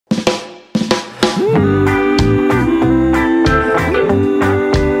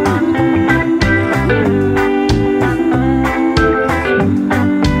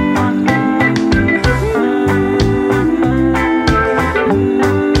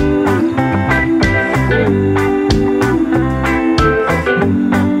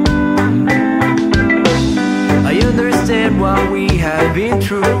What we have been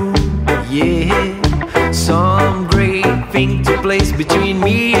through, yeah. Some great thing took place between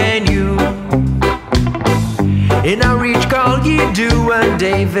me and you. And I reached Carl, you and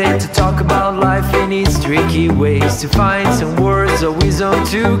David to talk about life in its tricky ways, to find some words of wisdom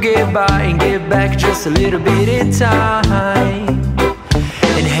to get by and get back just a little bit in time,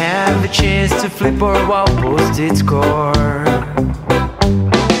 and have a chance to flip our wall posted score.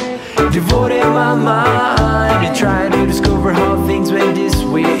 Devoted my mind and trying to discover how things went this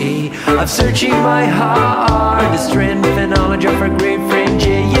way. I'm searching my heart, the strength and knowledge of our great friend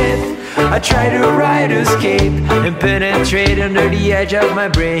Jay. Yet I try to write escape and penetrate under the edge of my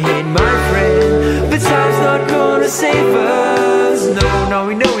brain, my friend. But time's not gonna save us. No,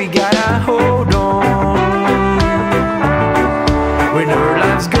 we know we gotta hold on when our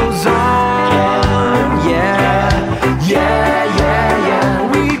lives goes on. Yeah, yeah, yeah,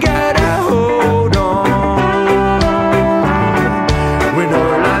 yeah. We gotta hold on when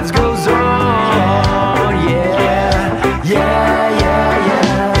our lives goes on. Yeah, yeah, yeah, yeah.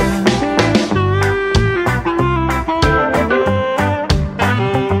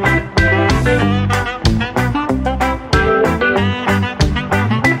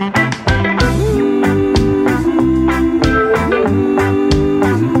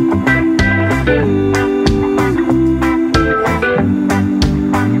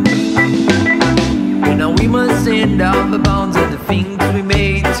 Down the bounds of the things we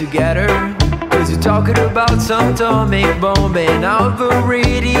made together, 'cause you're talking about some atomic bomb and all the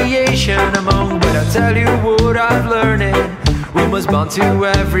radiation among. But I'll tell you what I've learned, we must bond to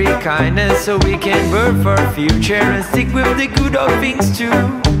every kindness so we can birth our future and stick with the good old things too.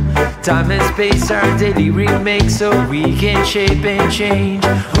 Time and space are daily remake so we can shape and change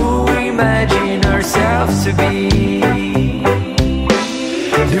who we imagine ourselves to be.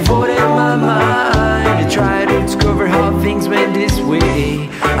 Devoted my mind to try to discover how things went this way.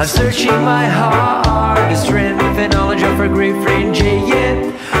 I'm searching my heart, the strength and knowledge of our great friend Jay. Yet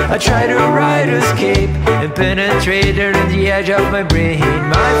I try to write escape and penetrate under the edge of my brain,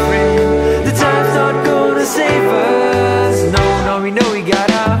 my friend. The time's not gonna save us. No, we know we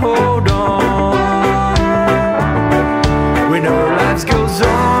gotta hold on when our lives goes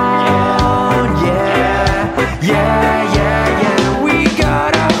on. Yeah, yeah, yeah, yeah. We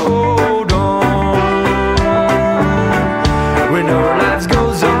gotta hold on when our lives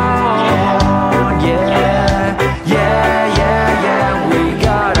goes on. Yeah, yeah, yeah, yeah. We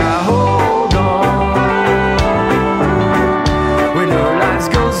gotta hold on when our lives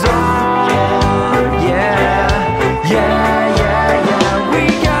goes on. Yeah, yeah, yeah, yeah. We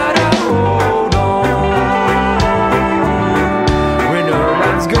gotta hold on when our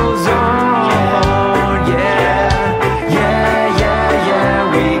lives goes on.